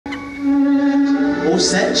or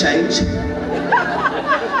set change.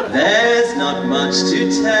 There's not much to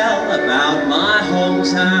tell about my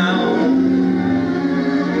hometown.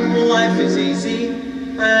 Life is easy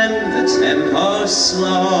and the tempo's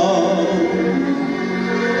slow.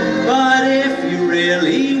 But if you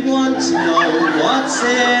really want to know what's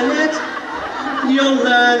in it, you'll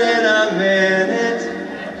learn in a minute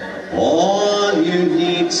all you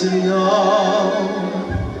need to know.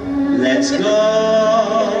 Let's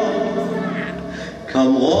go.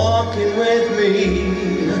 Come walking with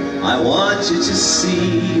me. I want you to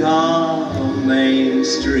see our main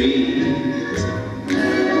street.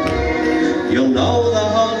 You'll know the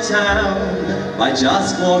whole town by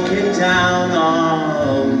just walking down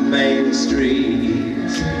our main street.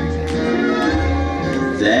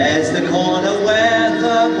 There's the corner where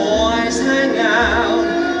the boys hang out.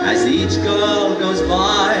 As each girl goes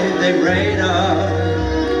by, they rate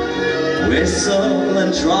her, whistle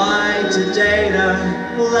and try to date her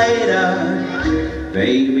later.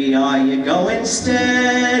 Baby, are you going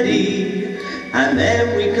steady? And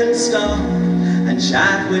then we can stop and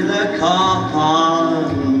chat with a cop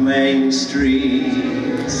on Main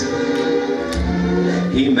Street.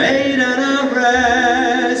 He made an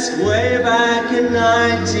arrest way back in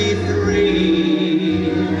 '93.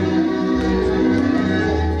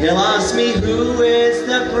 He'll ask me who is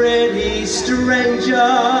the pretty stranger,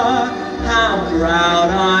 how proud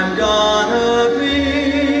I'm gonna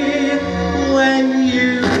be when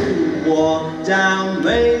you walk down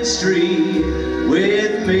Main Street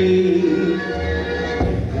with me.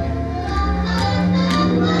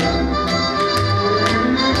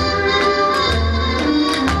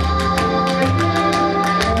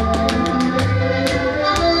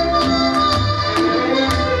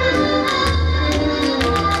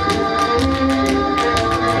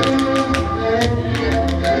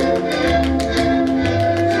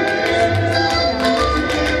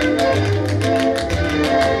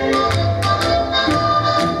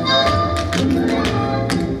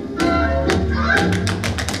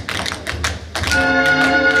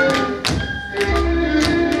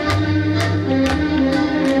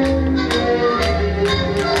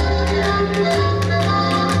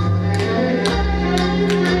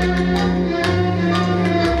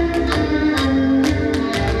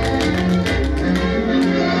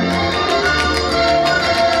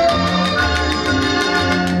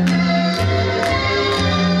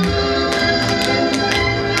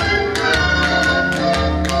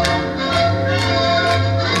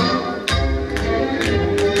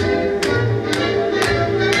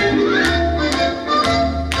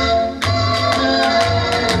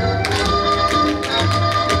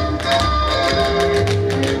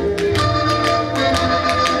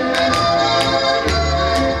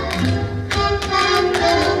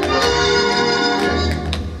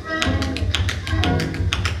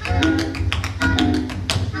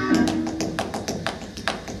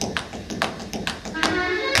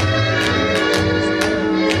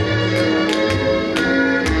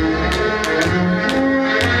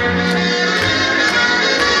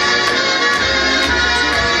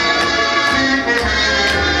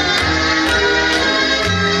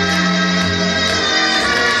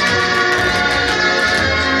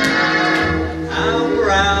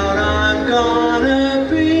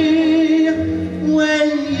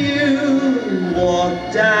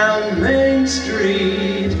 Down Main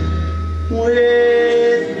Street with